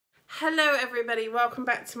Hello everybody, welcome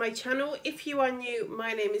back to my channel. If you are new,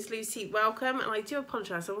 my name is Lucy, welcome, and I do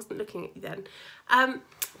apologise, I wasn't looking at you then.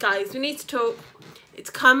 Guys, we need to talk. It's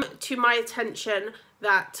come to my attention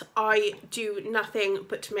that I do nothing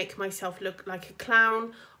but to make myself look like a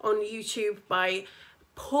clown on YouTube by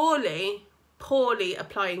poorly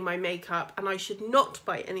applying my makeup, and I should not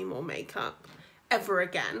buy any more makeup ever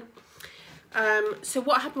again. So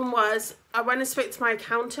what happened was, I went and spoke to my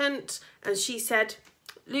accountant and she said,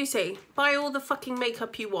 Lucy, buy all the fucking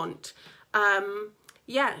makeup you want.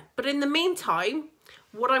 Yeah, but in the meantime,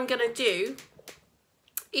 what I'm going to do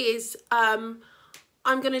is I'm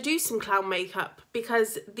going to do some clown makeup,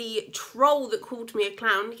 because the troll that called me a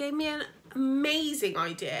clown gave me an amazing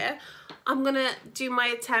idea. I'm going to do my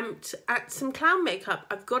attempt at some clown makeup.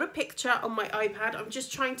 I've got a picture on my iPad. I'm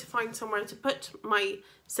just trying to find somewhere to put my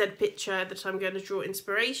said picture that I'm going to draw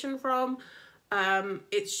inspiration from.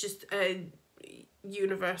 It's just a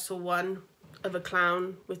universal one of a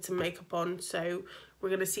clown with some makeup on, so we're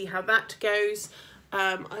going to see how that goes.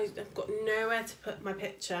 I've got nowhere to put my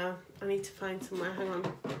picture. I need to find somewhere. Hang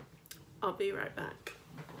on, I'll be right back.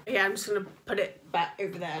 Yeah, I'm just going to put it back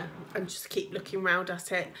over there and just keep looking around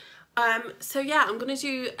at it. So yeah, I'm going to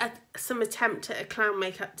do some attempt at a clown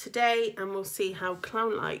makeup today, and we'll see how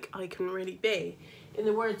clown-like I can really be. In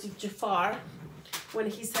the words of Jafar, when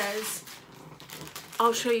he says,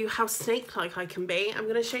 I'll show you how snake-like I can be, I'm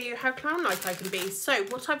going to show you how clown-like I can be. So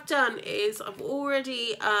what I've done is I've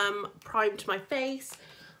already primed my face.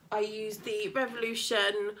 I used the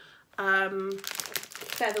Revolution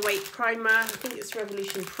Featherweight Primer. I think it's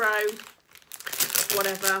Revolution Pro,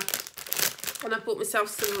 whatever. And I bought myself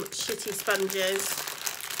some shitty sponges.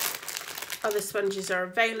 Other sponges are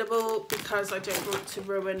available because I don't want to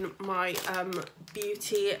ruin my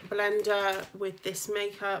beauty blender with this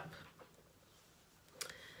makeup.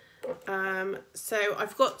 So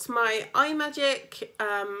I've got my iMagic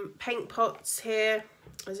paint pots here.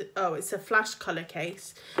 Oh, it's a flash colour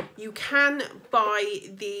case. You can buy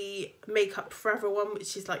the Makeup Forever one,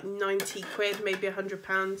 which is like 90 quid, maybe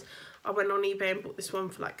 £100. I went on eBay and bought this one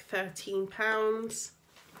for like £13.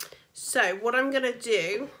 So what I'm going to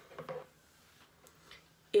do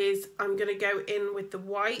is I'm going to go in with the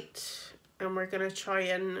white, and we're going to try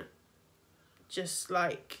and just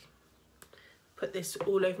like put this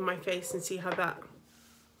all over my face and see how that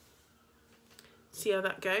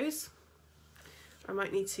goes. I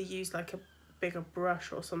might need to use like a bigger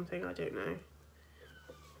brush or something, I don't know.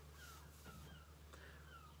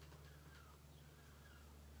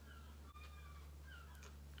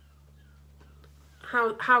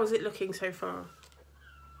 How is it looking so far?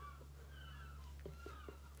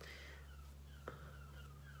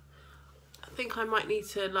 I think I might need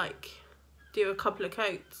to like do a couple of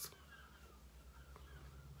coats.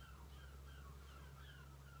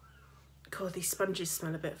 God, these sponges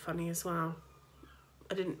smell a bit funny as well.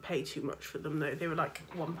 I didn't pay too much for them though. They were like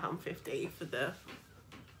 £1.50 for the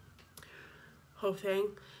whole thing.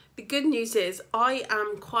 The good news is I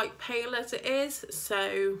am quite pale as it is,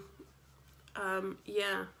 so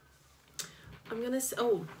yeah. I'm gonna,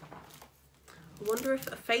 oh, I wonder if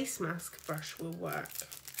a face mask brush will work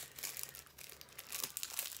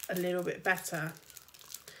a little bit better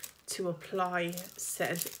to apply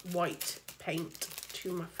said white paint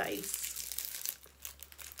to my face.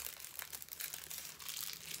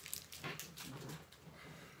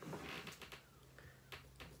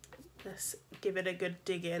 Let's give it a good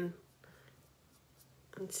dig in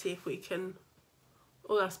and see if we can,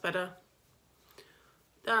 oh, that's better.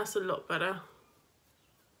 That's a lot better.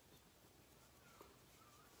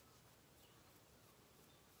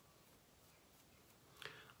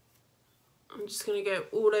 I'm just going to go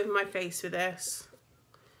all over my face with this.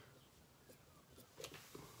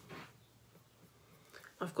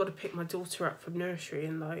 I've got to pick my daughter up from nursery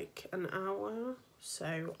in like an hour,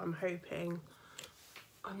 so I'm hoping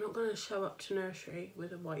I'm not going to show up to nursery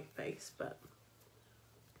with a white face, but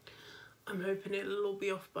I'm hoping it'll all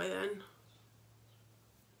be off by then.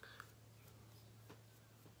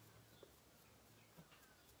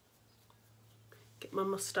 Get my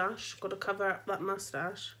moustache, got to cover up that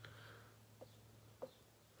moustache.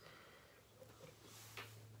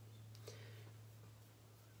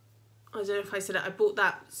 I don't know if I said it, I bought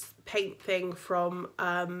that paint thing from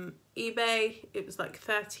eBay. It was like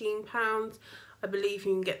 £13. I believe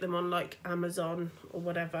you can get them on like Amazon or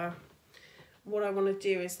whatever. What I want to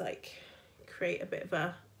do is like create a bit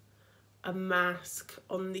of a mask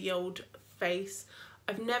on the old face.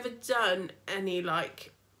 I've never done any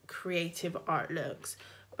like creative art looks,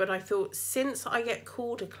 but I thought since I get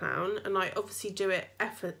called a clown and I obviously do it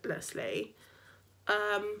effortlessly,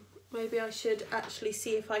 Maybe I should actually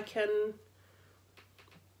see if I can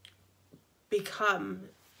become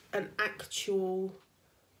an actual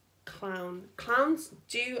clown. Clowns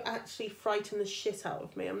do actually frighten the shit out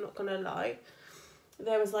of me, I'm not gonna lie.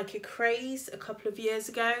 There was like a craze a couple of years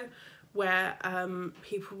ago where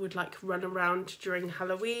people would like run around during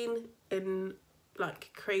Halloween in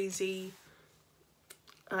like crazy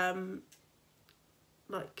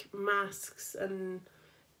like masks and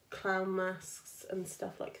clown masks and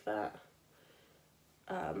stuff like that,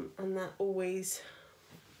 and that always,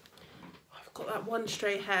 I've got that one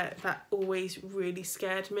straight hair that always really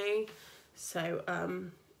scared me, so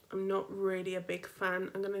I'm not really a big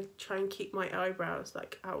fan. I'm gonna try and keep my eyebrows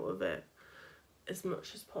like out of it as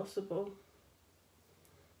much as possible,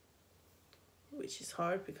 which is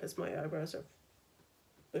hard because my eyebrows are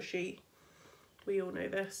bushy, we all know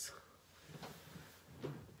this.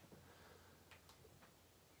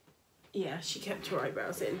 Yeah, she kept her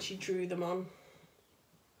eyebrows in, she drew them on.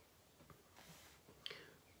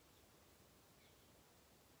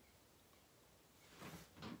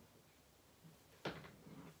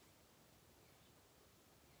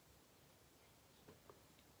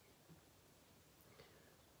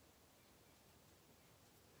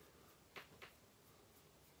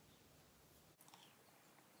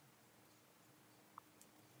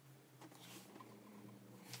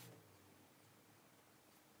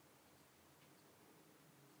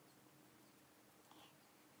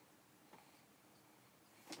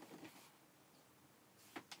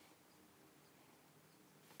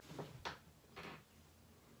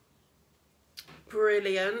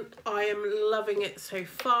 Brilliant, I am loving it so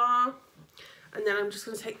far. And then I'm just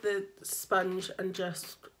going to take the sponge and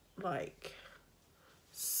just like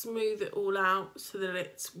smooth it all out so that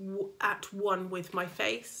it's at one with my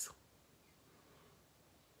face.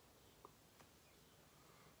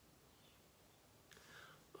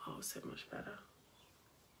 Oh, so much better.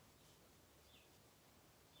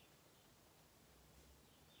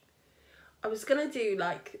 I was gonna do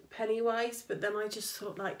like Pennywise, but then I just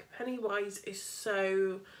thought like Pennywise is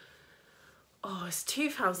so, oh, it's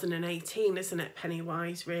 2018, isn't it,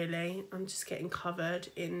 Pennywise, really? I'm just getting covered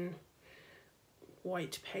in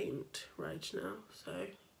white paint right now, so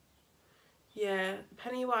yeah,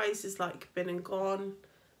 Pennywise is like been and gone.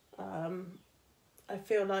 I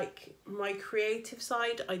feel like my creative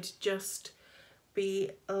side, I'd just be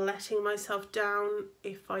letting myself down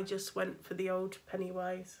if I just went for the old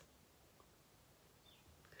Pennywise.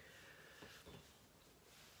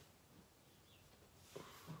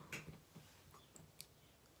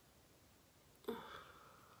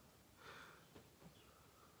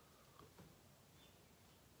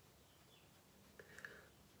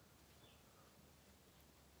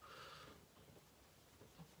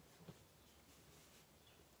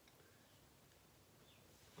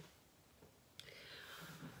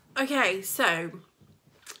 Okay, so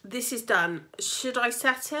this is done. Should I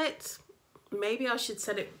set it? Maybe I should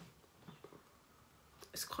set it.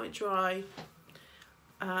 It's quite dry.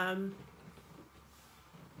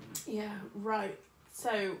 Yeah, right.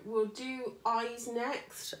 So we'll do eyes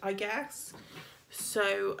next, I guess.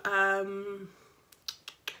 So I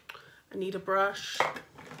need a brush.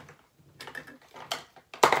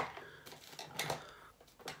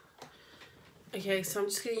 Okay, so I'm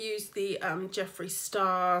just going to use the Jeffree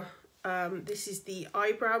Star. This is the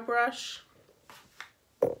eyebrow brush.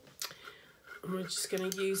 And we're just going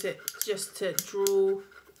to use it just to draw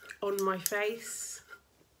on my face.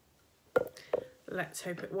 Let's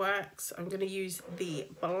hope it works. I'm going to use the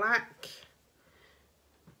black.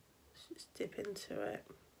 Let's just dip into it.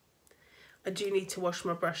 I do need to wash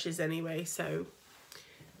my brushes anyway, so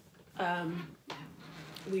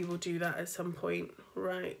we will do that at some point.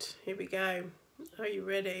 Right, here we go. Are you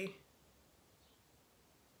ready?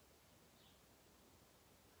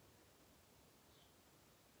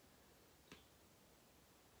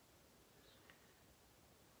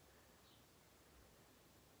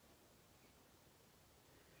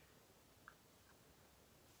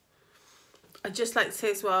 I'd just like to say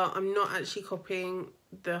as well, I'm not actually copying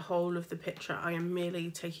the whole of the picture. I am merely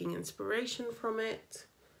taking inspiration from it.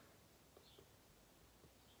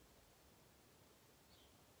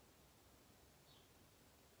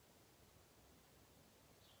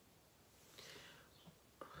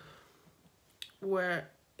 Where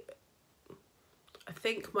I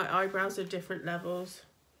think my eyebrows are different levels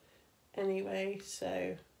anyway,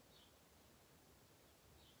 so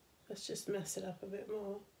let's just mess it up a bit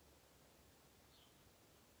more.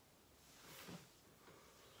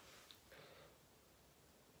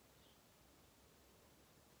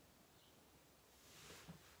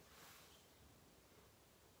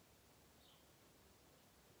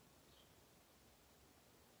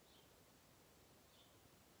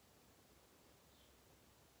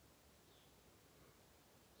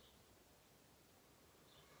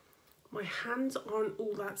 My hands aren't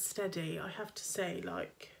all that steady, I have to say,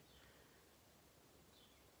 like.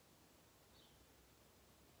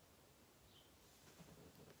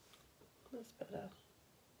 That's better.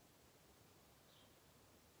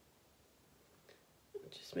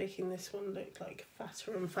 Just making this one look like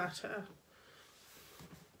fatter and fatter.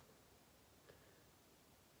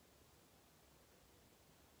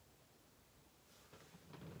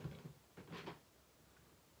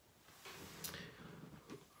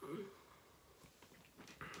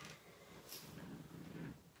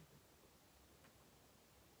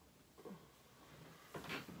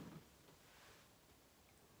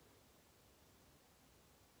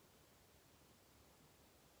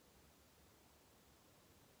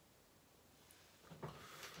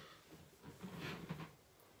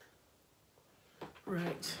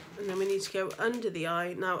 Right, and then we need to go under the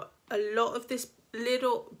eye. Now, a lot of this,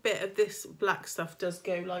 little bit of this black stuff does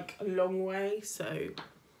go like a long way, so.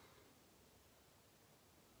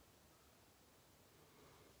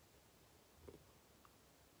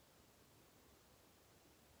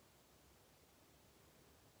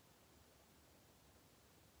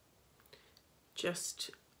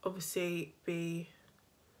 Just obviously be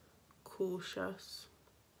cautious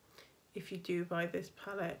if you do buy this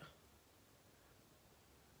palette.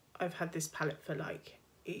 I've had this palette for like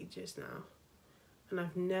ages now and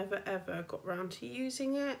I've never ever got round to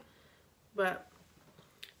using it, but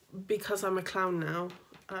because I'm a clown now,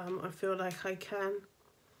 I feel like I can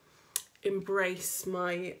embrace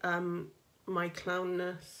my my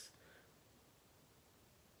clownness.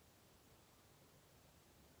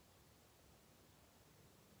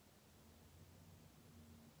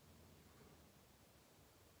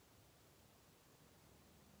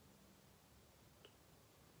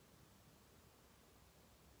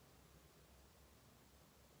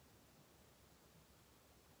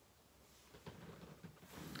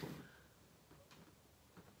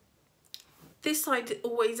 This side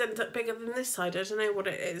always ends up bigger than this side. I don't know what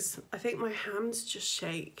it is. I think my hands just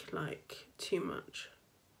shake like too much.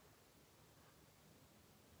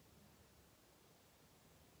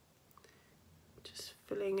 Just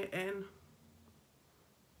filling it in.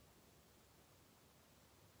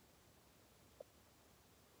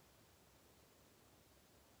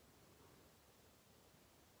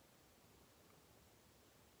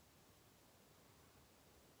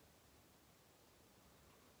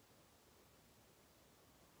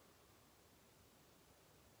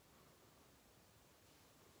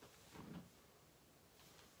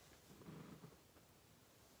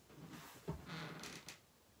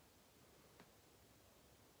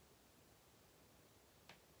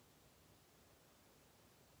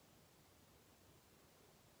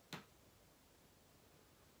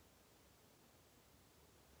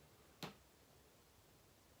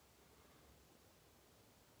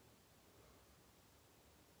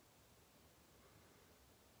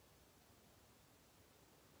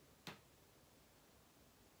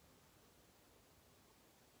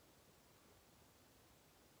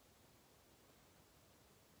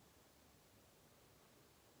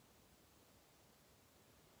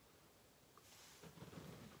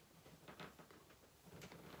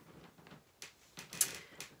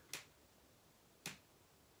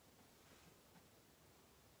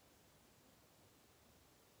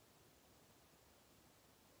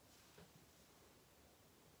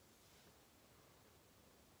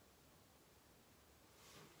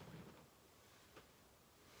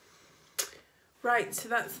 Right, so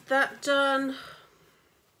that's that done.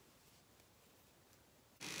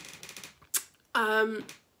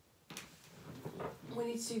 We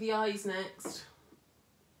need to do the eyes next.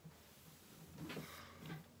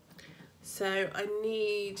 So I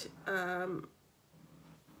need a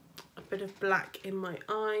bit of black in my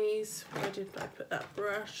eyes. Where did I put that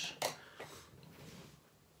brush?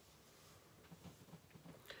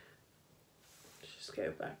 Just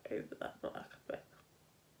go back over that black a bit.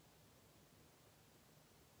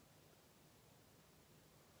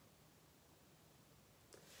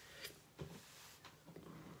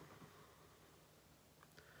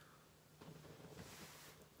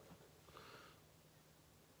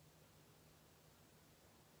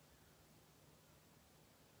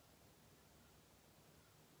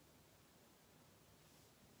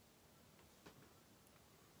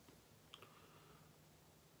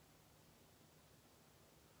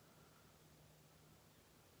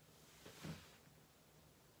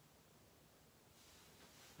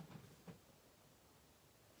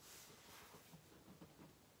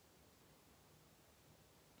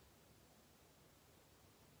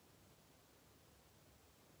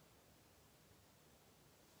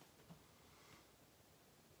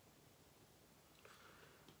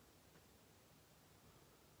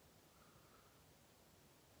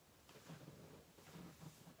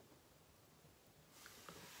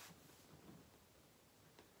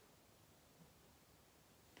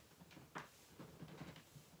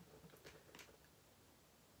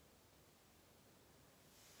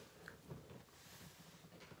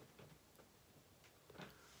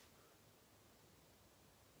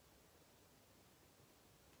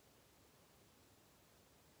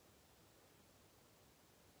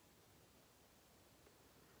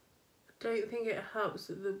 don't think it helps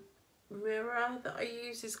that the mirror that I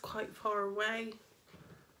use is quite far away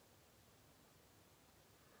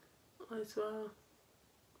as well.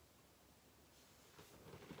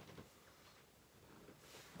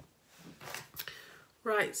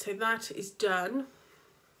 Right, so that is done.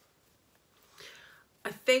 I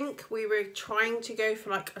think we were trying to go for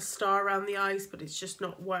like a star around the eyes, but it's just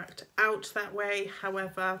not worked out that way.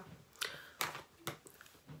 However,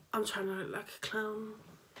 I'm trying to look like a clown.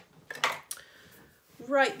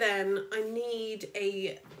 Right then, I need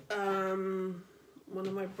a one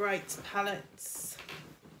of my bright palettes.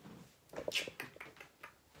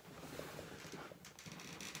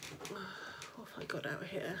 What have I got out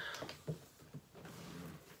here?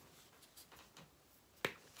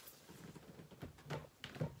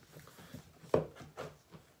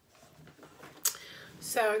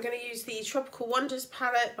 So I'm going to use the Tropical Wonders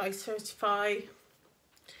palette by Certify.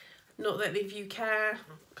 Not that if you care,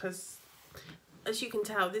 because as you can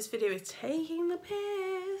tell, this video is taking the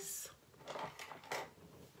piss.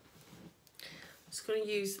 Just going to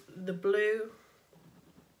use the blue.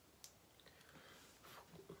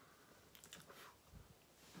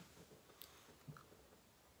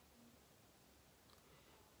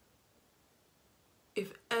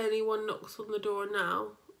 If anyone knocks on the door now,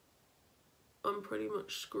 I'm pretty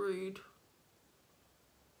much screwed.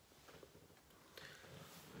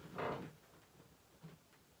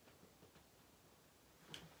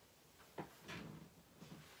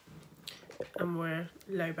 And we're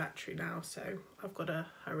low battery now, so I've got to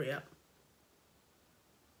hurry up.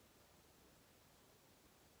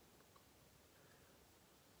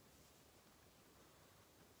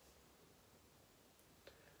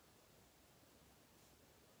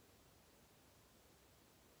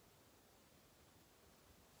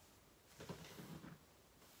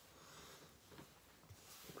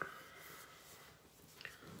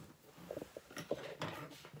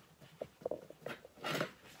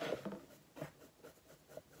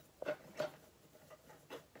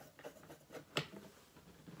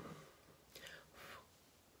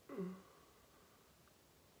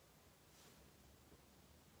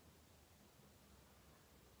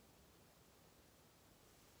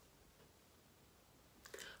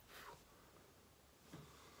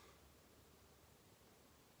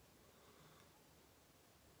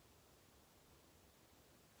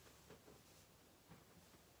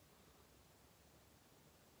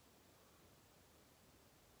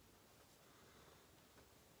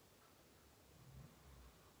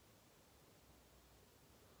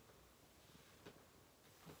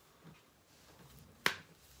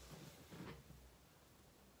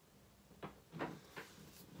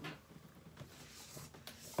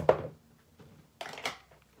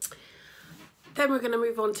 Then we're going to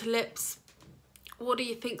move on to lips. What do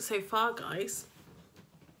you think so far, guys?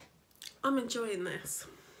 I'm enjoying this.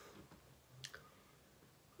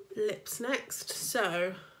 Lips next.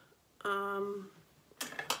 So,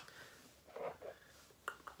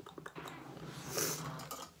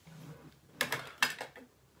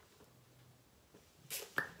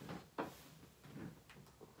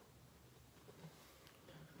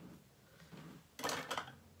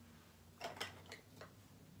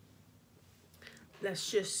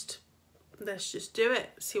 let's just do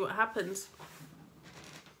it, see what happens.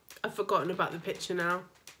 I've forgotten about the picture now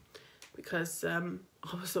because I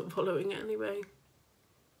wasn't following it anyway.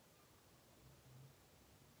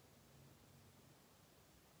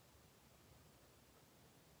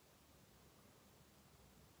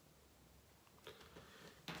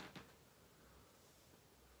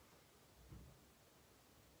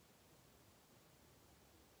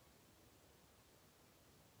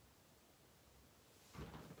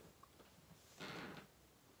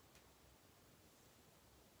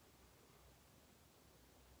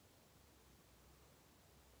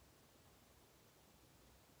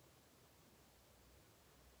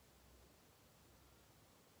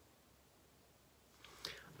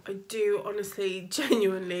 I do honestly,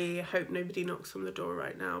 genuinely hope nobody knocks on the door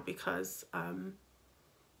right now because, yeah,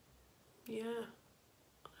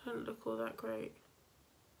 I don't look all that great.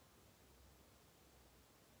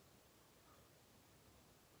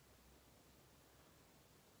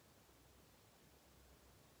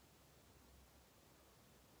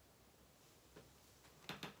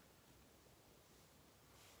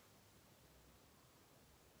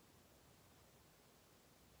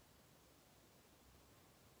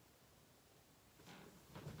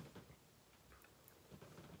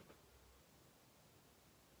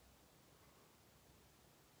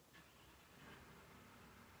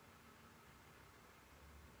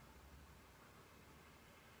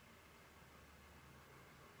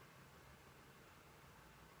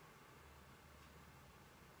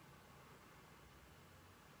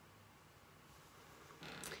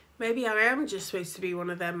 Maybe I am just supposed to be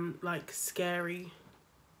one of them, like, scary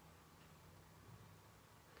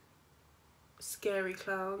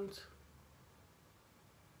clowns.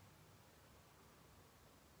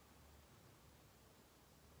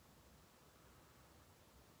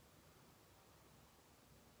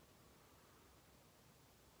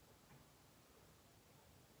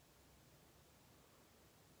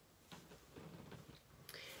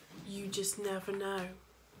 You just never know.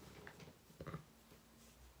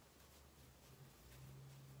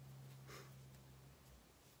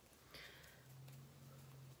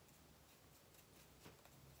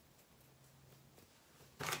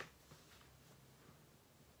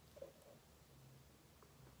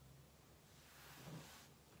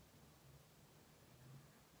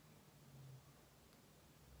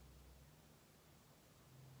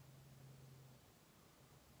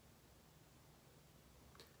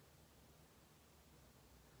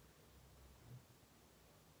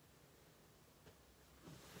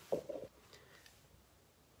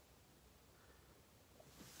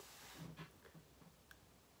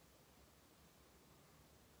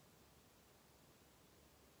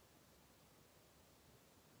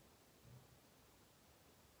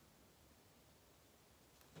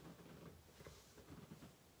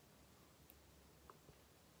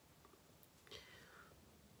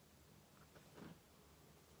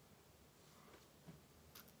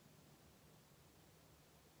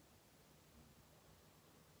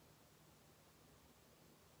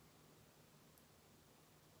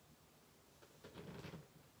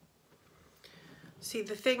 See,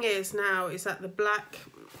 the thing is now is that the black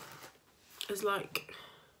is like,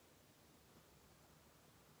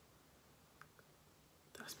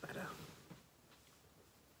 that's better.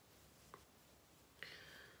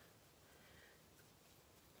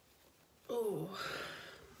 Oh,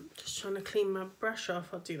 just trying to clean my brush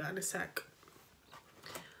off. I'll do that in a sec.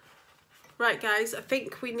 Right, guys, I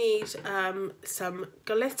think we need some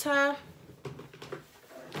glitter,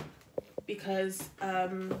 because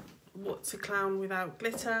what's a clown without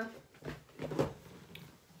glitter?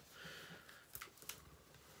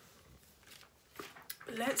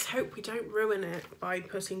 Let's hope we don't ruin it by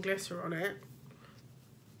putting glitter on it.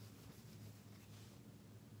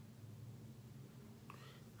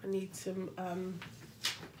 I need some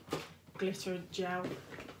glitter gel,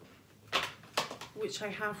 which I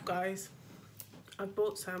have, guys. I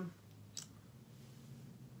bought some.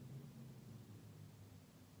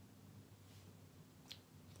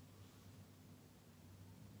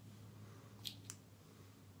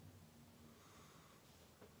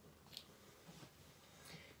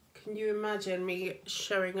 Can you imagine me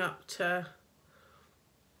showing up to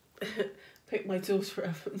pick my daughter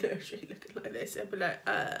up from nursery looking like this and be like,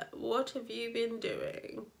 what have you been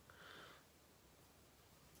doing?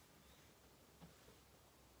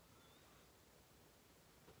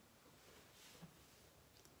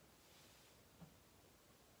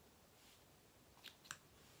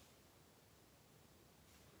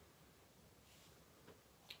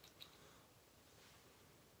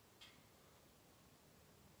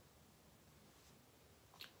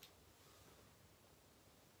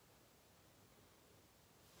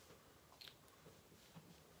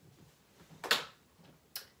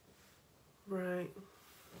 Right.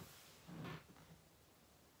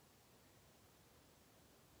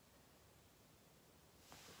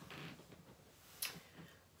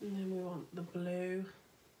 And then we want the blue.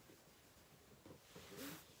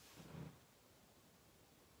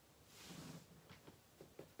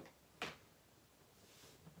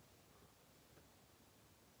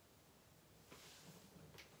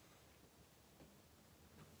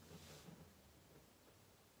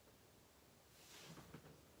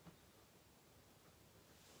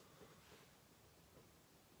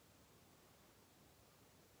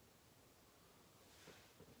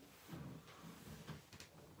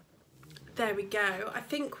 There we go. I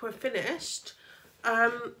think we're finished. I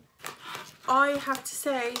have to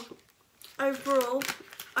say, overall,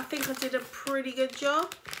 I think I did a pretty good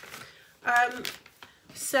job.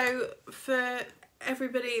 So for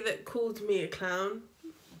everybody that called me a clown,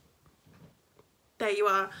 there you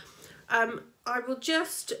are. I will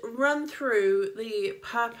just run through the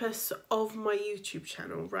purpose of my YouTube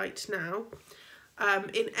channel right now.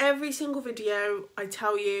 In every single video, I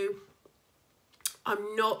tell you,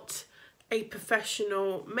 I'm not a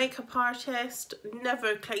professional makeup artist,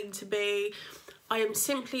 never claimed to be. I am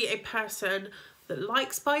simply a person that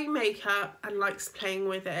likes buying makeup and likes playing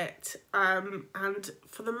with it. And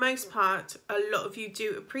for the most part, a lot of you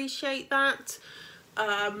do appreciate that.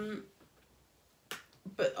 But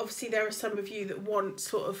obviously there are some of you that want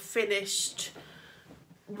sort of finished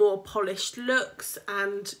more polished looks,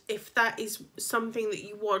 and if that is something that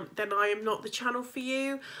you want, then I am not the channel for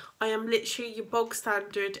you. I am literally your bog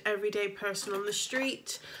standard everyday person on the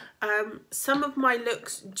street. Some of my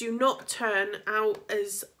looks do not turn out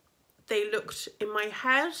as they looked in my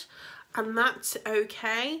head, and that's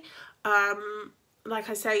okay. Like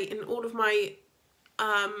I say, in all of my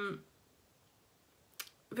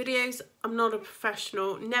videos, I'm not a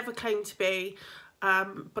professional, never claim to be,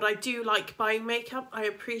 but I do like buying makeup. I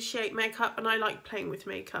appreciate makeup and I like playing with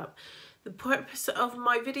makeup. The purpose of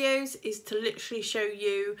my videos is to literally show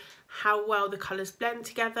you how well the colours blend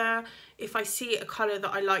together. If I see a colour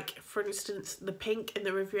that I like, for instance the pink in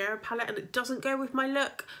the Riviera palette, and it doesn't go with my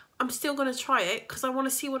look, I'm still going to try it because I want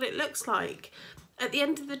to see what it looks like. At the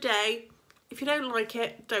end of the day, if you don't like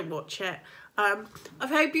it, don't watch it. I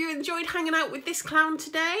hope you enjoyed hanging out with this clown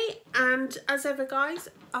today, and as ever guys,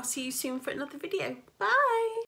 I'll see you soon for another video. Bye!